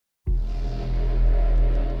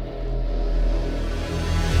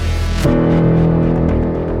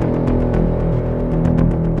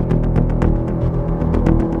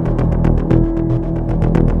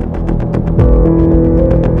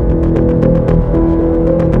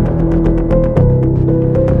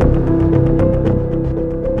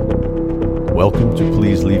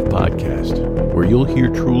you'll hear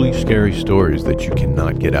truly scary stories that you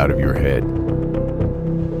cannot get out of your head.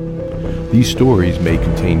 These stories may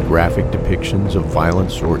contain graphic depictions of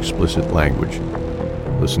violence or explicit language.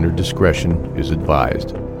 Listener discretion is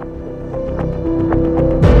advised.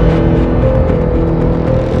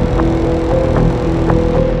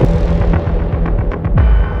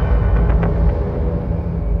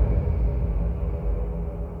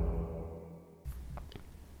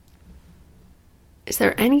 Is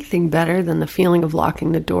there anything better than the feeling of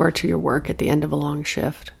locking the door to your work at the end of a long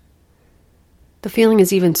shift? The feeling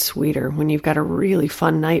is even sweeter when you've got a really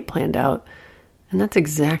fun night planned out, and that's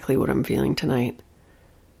exactly what I'm feeling tonight.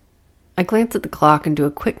 I glance at the clock and do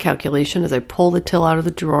a quick calculation as I pull the till out of the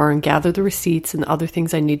drawer and gather the receipts and the other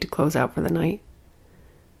things I need to close out for the night.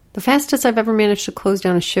 The fastest I've ever managed to close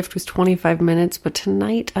down a shift was 25 minutes, but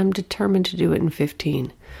tonight I'm determined to do it in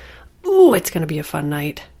 15. Ooh, it's going to be a fun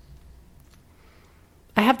night.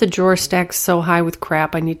 I have the drawer stacked so high with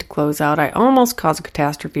crap I need to close out, I almost cause a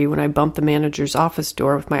catastrophe when I bump the manager's office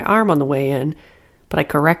door with my arm on the way in, but I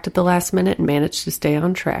correct at the last minute and manage to stay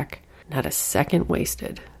on track. Not a second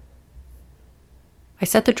wasted. I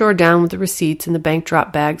set the drawer down with the receipts and the bank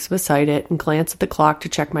drop bags beside it and glance at the clock to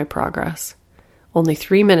check my progress. Only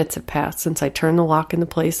 3 minutes have passed since I turned the lock into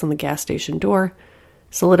place on the gas station door,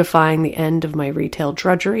 solidifying the end of my retail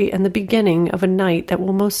drudgery and the beginning of a night that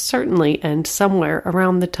will most certainly end somewhere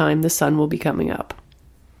around the time the sun will be coming up.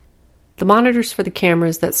 The monitors for the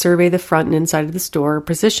cameras that survey the front and inside of the store are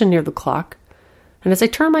positioned near the clock, and as I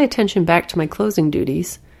turn my attention back to my closing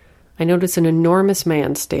duties, I notice an enormous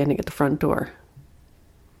man standing at the front door.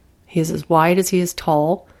 He is as wide as he is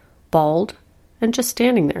tall, bald, and just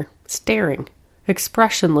standing there, staring,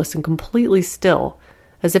 expressionless and completely still,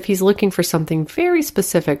 as if he's looking for something very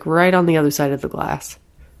specific right on the other side of the glass.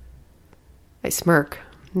 I smirk,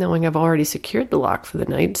 knowing I've already secured the lock for the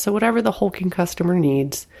night, so whatever the hulking customer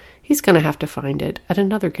needs, he's going to have to find it at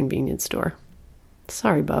another convenience store.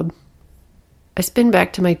 Sorry, bub. I spin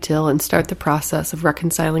back to my till and start the process of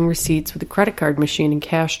reconciling receipts with the credit card machine and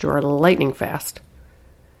cash drawer lightning fast.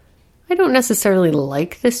 I don't necessarily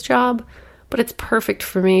like this job, but it's perfect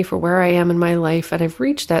for me for where I am in my life, and I've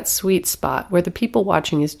reached that sweet spot where the people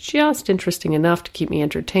watching is just interesting enough to keep me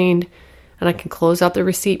entertained, and I can close out the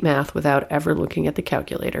receipt math without ever looking at the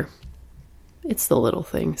calculator. It's the little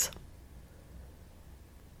things.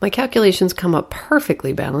 My calculations come up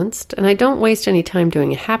perfectly balanced, and I don't waste any time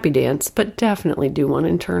doing a happy dance, but definitely do one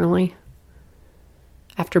internally.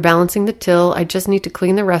 After balancing the till, I just need to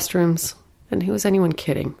clean the restrooms. And who is anyone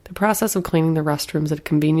kidding? The process of cleaning the restrooms at a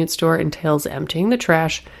convenience store entails emptying the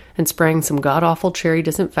trash and spraying some god-awful cherry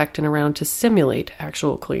disinfectant around to simulate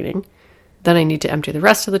actual cleaning. Then I need to empty the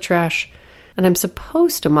rest of the trash, and I'm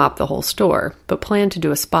supposed to mop the whole store, but plan to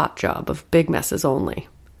do a spot job of big messes only.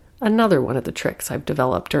 Another one of the tricks I've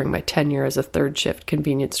developed during my tenure as a third-shift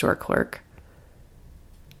convenience store clerk.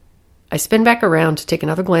 I spin back around to take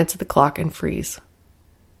another glance at the clock and freeze.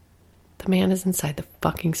 The man is inside the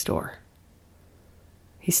fucking store.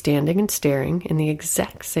 He's standing and staring in the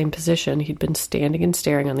exact same position he'd been standing and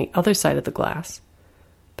staring on the other side of the glass.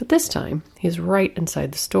 But this time, he's right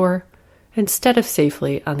inside the store, instead of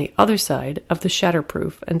safely on the other side of the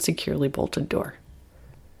shatterproof and securely bolted door.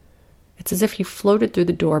 It's as if he floated through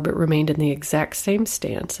the door but remained in the exact same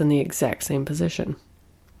stance in the exact same position.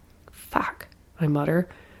 Fuck, I mutter,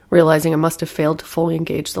 realizing I must have failed to fully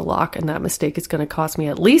engage the lock, and that mistake is going to cost me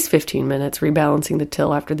at least 15 minutes rebalancing the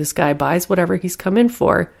till after this guy buys whatever he's come in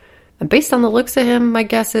for. And based on the looks of him, my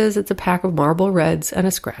guess is it's a pack of Marlboro Reds and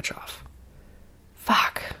a scratch-off.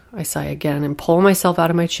 Fuck, I sigh again and pull myself out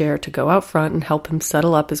of my chair to go out front and help him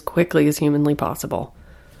settle up as quickly as humanly possible.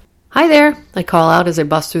 Hi there, I call out as I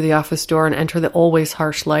bust through the office door and enter the always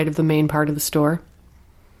harsh light of the main part of the store.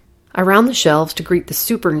 I round the shelves to greet the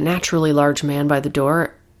supernaturally large man by the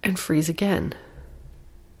door and freeze again.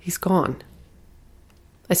 He's gone.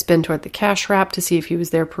 I spin toward the cash wrap to see if he was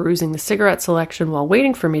there perusing the cigarette selection while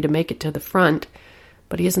waiting for me to make it to the front,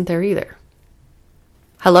 but he isn't there either.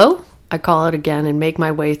 Hello? I call out again and make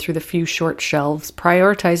my way through the few short shelves,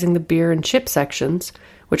 prioritizing the beer and chip sections,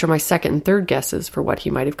 which are my second and third guesses for what he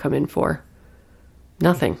might have come in for.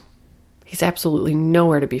 Nothing. He's absolutely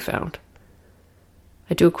nowhere to be found.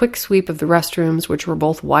 I do a quick sweep of the restrooms, which were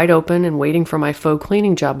both wide open and waiting for my faux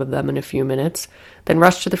cleaning job of them in a few minutes, then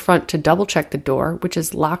rush to the front to double-check the door, which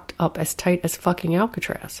is locked up as tight as fucking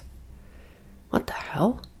Alcatraz. What the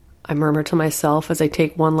hell? I murmur to myself as I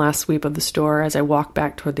take one last sweep of the store as I walk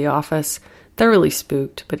back toward the office, thoroughly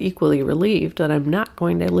spooked, but equally relieved that I'm not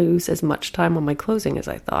going to lose as much time on my closing as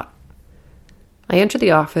I thought. I enter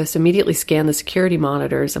the office, immediately scan the security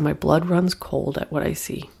monitors, and my blood runs cold at what I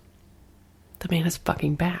see. The man is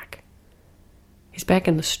fucking back. He's back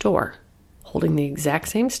in the store, holding the exact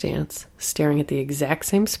same stance, staring at the exact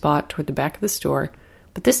same spot toward the back of the store,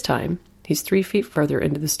 but this time, he's 3 feet further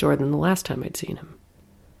into the store than the last time I'd seen him.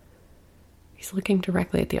 He's looking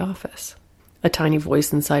directly at the office. A tiny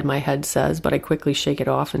voice inside my head says, but I quickly shake it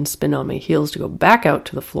off and spin on my heels to go back out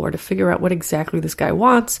to the floor to figure out what exactly this guy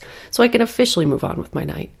wants so I can officially move on with my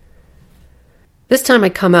night. This time I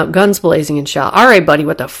come out guns blazing and shout, "All right, buddy,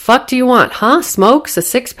 what the fuck do you want, huh? Smokes? A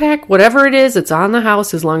six-pack? Whatever it is, it's on the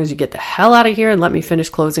house as long as you get the hell out of here and let me finish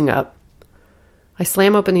closing up." I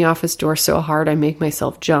slam open the office door so hard I make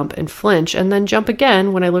myself jump and flinch and then jump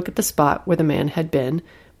again when I look at the spot where the man had been,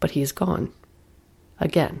 but he is gone.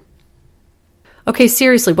 Again. "Okay,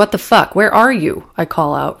 seriously, what the fuck? Where are you?" I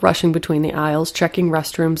call out, rushing between the aisles, checking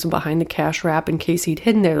restrooms and behind the cash wrap in case he'd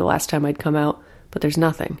hidden there the last time I'd come out, but there's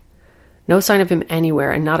nothing. No sign of him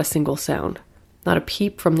anywhere and not a single sound. Not a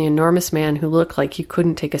peep from the enormous man who looked like he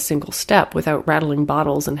couldn't take a single step without rattling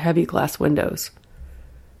bottles and heavy glass windows.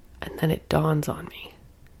 And then it dawns on me.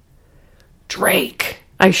 "Drake!"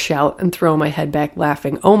 I shout and throw my head back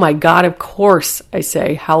laughing. "Oh my God, of course," I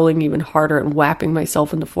say, howling even harder and whapping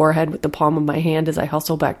myself in the forehead with the palm of my hand as I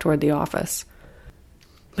hustle back toward the office.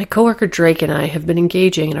 My coworker Drake and I have been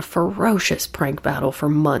engaging in a ferocious prank battle for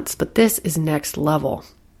months, but this is next level.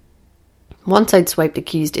 Once I'd swiped the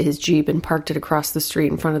keys to his Jeep and parked it across the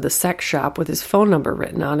street in front of the sex shop with his phone number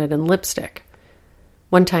written on it in lipstick.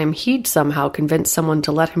 One time he'd somehow convinced someone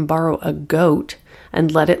to let him borrow a goat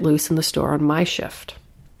and let it loose in the store on my shift.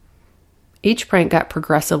 Each prank got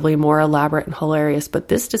progressively more elaborate and hilarious, but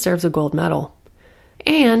this deserves a gold medal.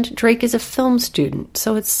 And Drake is a film student,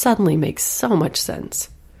 so it suddenly makes so much sense.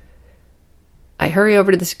 I hurry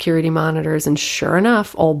over to the security monitors, and sure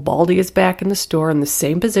enough, old Baldy is back in the store in the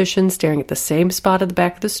same position, staring at the same spot at the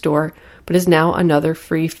back of the store, but is now another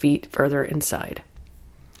 3 feet further inside.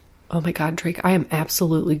 "Oh my God, Drake, I am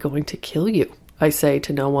absolutely going to kill you," I say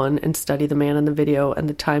to no one and study the man in the video and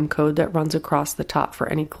the time code that runs across the top for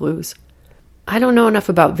any clues. I don't know enough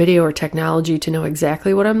about video or technology to know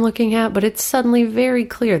exactly what I'm looking at, but it's suddenly very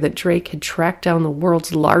clear that Drake had tracked down the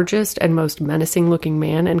world's largest and most menacing-looking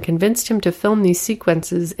man and convinced him to film these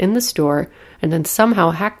sequences in the store and then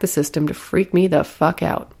somehow hack the system to freak me the fuck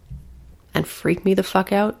out. And freak me the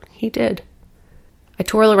fuck out, he did. I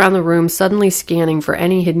twirl around the room, suddenly scanning for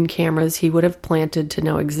any hidden cameras he would have planted to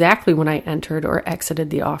know exactly when I entered or exited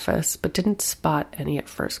the office, but didn't spot any at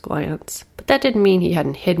first glance. But that didn't mean he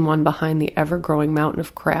hadn't hidden one behind the ever-growing mountain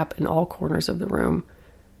of crap in all corners of the room.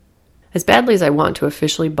 As badly as I want to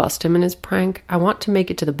officially bust him in his prank, I want to make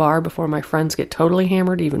it to the bar before my friends get totally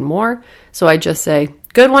hammered even more, so I just say,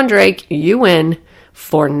 "Good one, Drake, you win,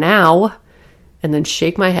 for now," and then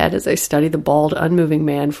shake my head as I study the bald, unmoving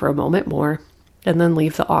man for a moment more, and then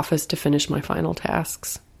leave the office to finish my final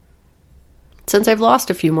tasks. Since I've lost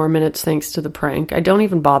a few more minutes thanks to the prank, I don't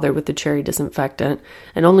even bother with the cherry disinfectant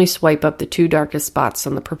and only swipe up the 2 darkest spots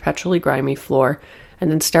on the perpetually grimy floor and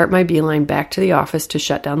then start my beeline back to the office to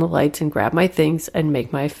shut down the lights and grab my things and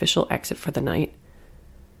make my official exit for the night.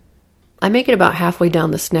 I make it about halfway down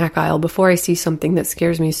the snack aisle before I see something that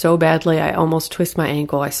scares me so badly I almost twist my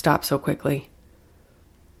ankle. I stop so quickly.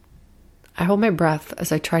 I hold my breath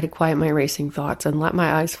as I try to quiet my racing thoughts and let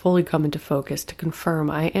my eyes fully come into focus to confirm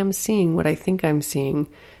I am seeing what I think I'm seeing,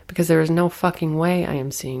 because there is no fucking way I am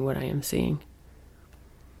seeing what I am seeing.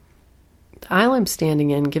 The aisle I'm standing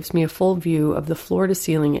in gives me a full view of the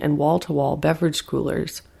floor-to-ceiling and wall-to-wall beverage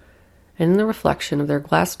coolers, and in the reflection of their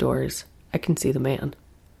glass doors, I can see the man.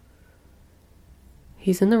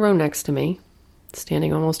 He's in the row next to me,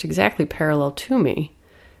 standing almost exactly parallel to me,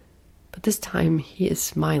 but this time he is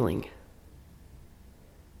smiling.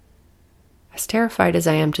 As terrified as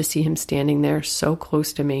I am to see him standing there so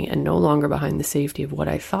close to me and no longer behind the safety of what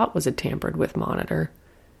I thought was a tampered-with monitor,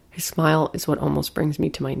 his smile is what almost brings me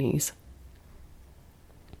to my knees.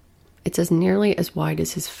 It's as nearly as wide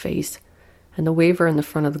as his face, and the waver in the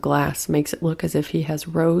front of the glass makes it look as if he has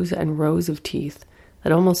rows and rows of teeth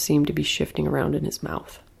that almost seem to be shifting around in his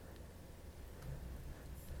mouth.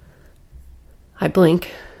 I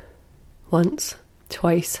blink once,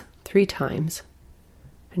 twice, 3 times,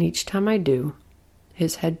 and each time I do,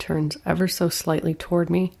 his head turns ever so slightly toward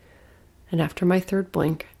me, and after my 3rd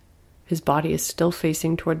blink, his body is still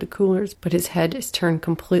facing toward the coolers, but his head is turned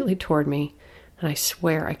completely toward me, and I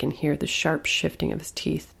swear I can hear the sharp shifting of his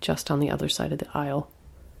teeth just on the other side of the aisle.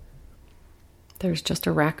 There's just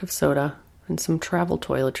a rack of soda and some travel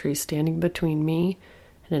toiletries standing between me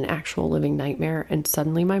and an actual living nightmare, and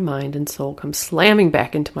suddenly my mind and soul come slamming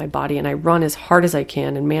back into my body, and I run as hard as I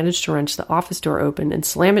can and manage to wrench the office door open and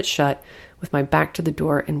slam it shut with my back to the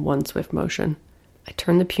door in one swift motion. I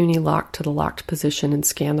turn the puny lock to the locked position and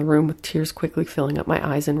scan the room with tears quickly filling up my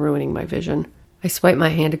eyes and ruining my vision. I swipe my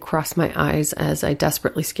hand across my eyes as I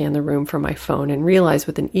desperately scan the room for my phone and realize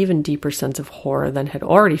with an even deeper sense of horror than had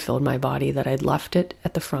already filled my body that I'd left it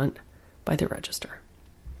at the front by the register.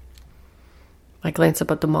 I glance up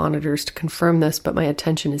at the monitors to confirm this, but my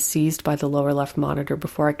attention is seized by the lower left monitor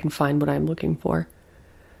before I can find what I'm looking for.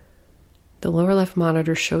 The lower left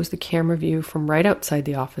monitor shows the camera view from right outside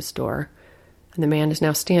the office door, and the man is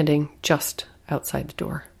now standing just outside the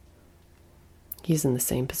door. He's in the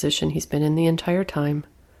same position he's been in the entire time,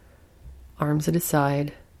 arms at his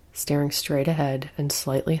side, staring straight ahead and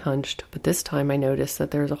slightly hunched, but this time I notice that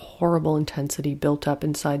there is a horrible intensity built up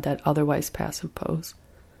inside that otherwise passive pose.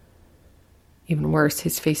 Even worse,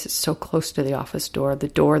 his face is so close to the office door, the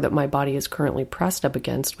door that my body is currently pressed up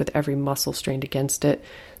against with every muscle strained against it,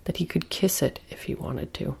 that he could kiss it if he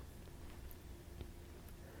wanted to.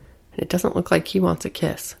 And it doesn't look like he wants a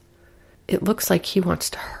kiss. It looks like he wants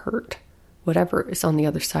to hurt whatever is on the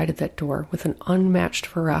other side of that door with an unmatched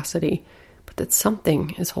ferocity, but that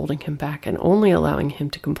something is holding him back and only allowing him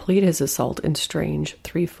to complete his assault in strange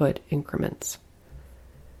 3-foot increments.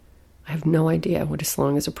 I have no idea what is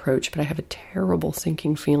slowing his approach, but I have a terrible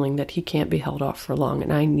sinking feeling that he can't be held off for long,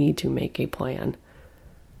 and I need to make a plan.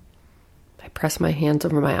 I press my hands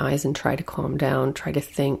over my eyes and try to calm down, try to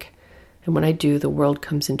think. And when I do, the world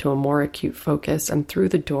comes into a more acute focus, and through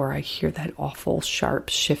the door I hear that awful, sharp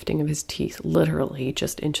shifting of his teeth, literally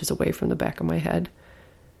just inches away from the back of my head.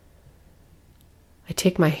 I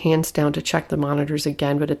take my hands down to check the monitors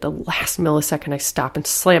again, but at the last millisecond I stop and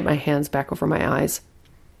slam my hands back over my eyes.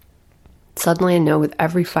 Suddenly I know with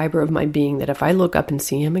every fiber of my being that if I look up and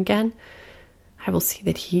see him again, I will see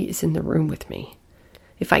that he is in the room with me.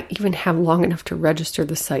 If I even have long enough to register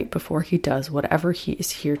the sight before he does whatever he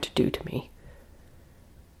is here to do to me.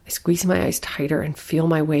 I squeeze my eyes tighter and feel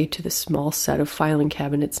my way to the small set of filing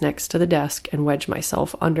cabinets next to the desk and wedge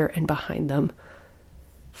myself under and behind them.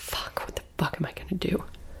 Fuck, what the fuck am I going to do?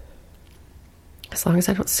 As long as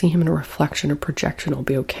I don't see him in a reflection or projection, I'll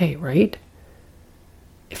be okay, right?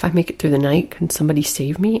 If I make it through the night, can somebody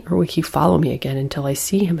save me, or will he follow me again until I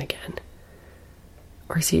see him again?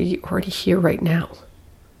 Or is he already here right now?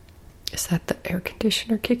 Is that the air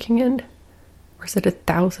conditioner kicking in? Or is it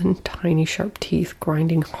 1,000 tiny sharp teeth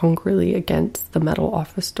grinding hungrily against the metal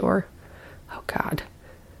office door? Oh God,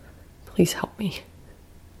 please help me.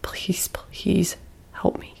 Please, please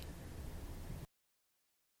help me.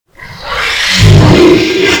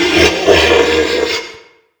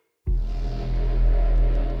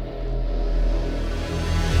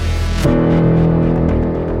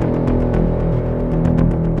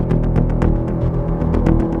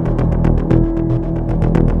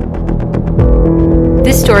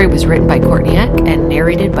 This story was written by Courtney Eck and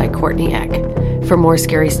narrated by Courtney Eck. For more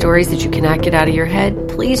scary stories that you cannot get out of your head,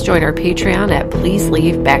 please join our Patreon at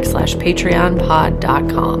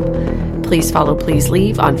pleaseleave.patreonpod.com. Please follow Please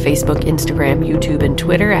Leave on Facebook, Instagram, YouTube, and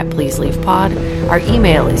Twitter at Please Leave Pod. Our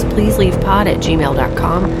email is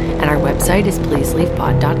pleaseleavepod@gmail.com, and our website is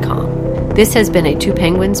pleaseleavepod.com. This has been a Two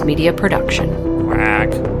Penguins Media production.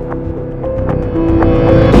 Quack.